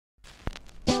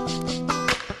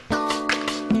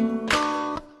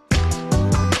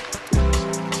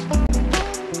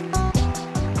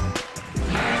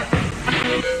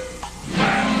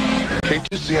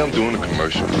You see, I'm doing a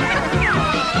commercial.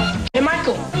 Hey,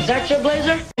 Michael, is that your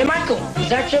blazer? Hey, Michael, is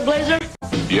that your blazer?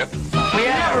 Yep. We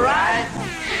have a ride.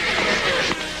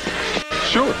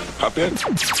 Sure, hop in.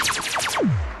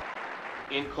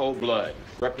 In Cold Blood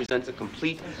represents a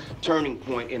complete turning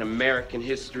point in American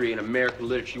history and American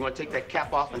literature. You want to take that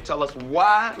cap off and tell us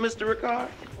why, Mr. Ricard?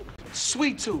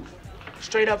 Sweet tooth.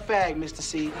 Straight up fag, Mr.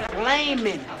 C.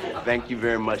 Flamin'. Thank you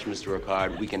very much, Mr.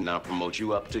 Ricard. We can now promote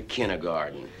you up to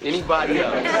kindergarten. Anybody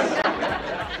else?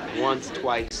 Once,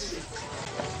 twice.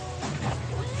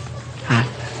 Hi.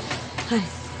 Hi.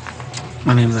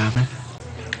 My name's Alvin.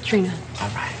 Trina. All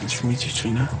right, nice to meet you,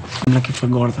 Trina. I'm looking for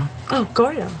Gordo. Oh,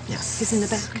 Gordo. Yes. He's in the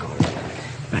back. Gordo.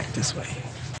 Back this way.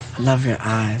 I love your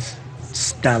eyes.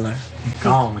 Stellar.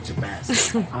 Go on with your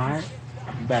best. All right?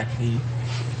 I'll be back for you.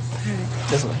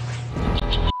 This way.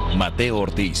 Mateo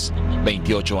Ortiz,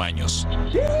 28 años.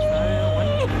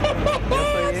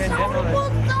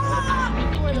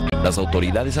 Las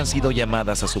autoridades han sido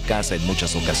llamadas a su casa en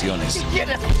muchas ocasiones.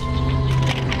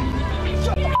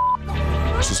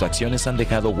 Sus acciones han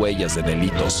dejado huellas de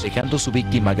delitos, dejando a su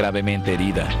víctima gravemente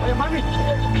herida.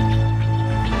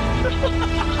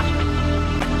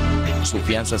 Su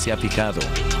fianza se ha fijado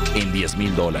en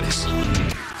 $10,000.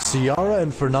 Ciara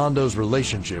and Fernando's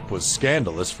relationship was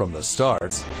scandalous from the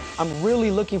start. I'm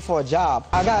really looking for a job.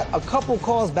 I got a couple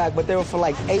calls back, but they were for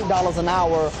like $8 an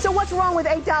hour. So what's wrong with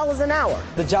 $8 an hour?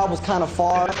 The job was kind of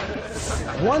far.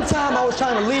 One time I was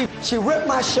trying to leave, she ripped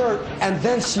my shirt, and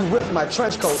then she ripped my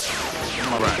trench coat.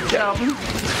 All right, Calvin,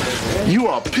 you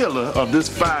are a pillar of this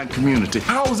fine community.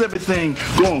 How is everything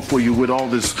going for you with all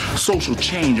this social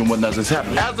change and whatnot that's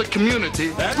happening? As a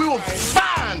community, we will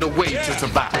find a way to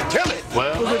survive. Tell it.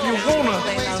 Well, if you want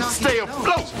to stay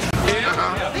afloat,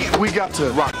 we got to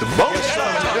rock the boat.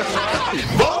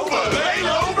 Boat, but ain't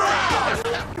no ground.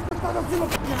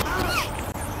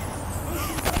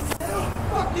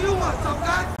 What do you want, some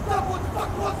guy? What the fuck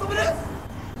you want some of this?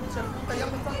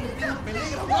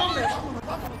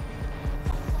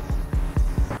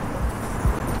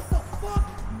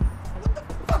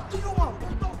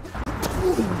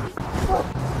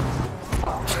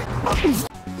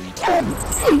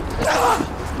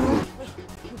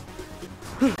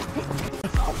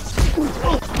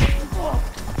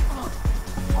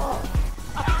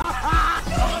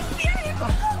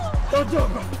 Don't do it,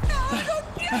 bro.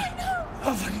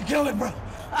 I'll fucking kill it, bro.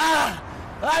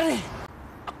 I need...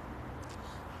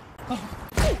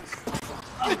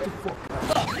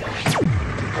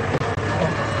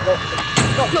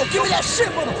 Yo, give me that shit,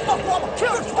 motherfucker! I'ma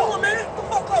kill you! Come on, man! What the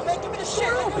fuck up, man? Give me the shit!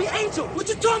 Don't be Angel! What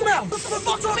you talking about? What the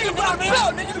fuck you talking about, man?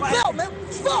 Belt, nigga! The belt, man!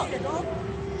 Fuck!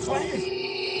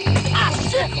 Ah,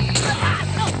 shit!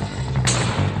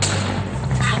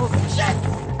 Shit!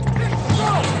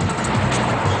 Bro!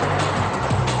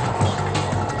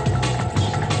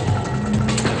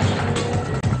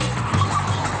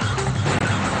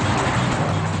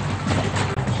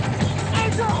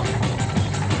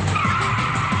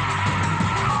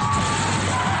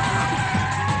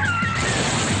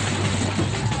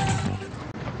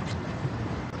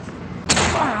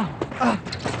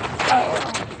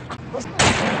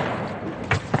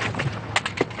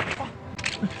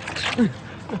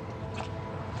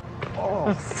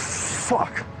 Oh,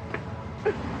 fuck.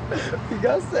 You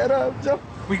got set up, Joe.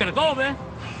 We gotta go, man.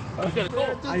 We gotta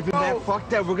go. Ivan, man, fuck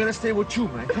that. We're gonna stay with you,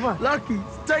 man. Come on. Lucky,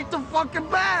 take the fucking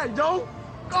bag, Joe.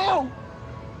 Go!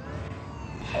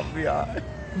 I'll be all right.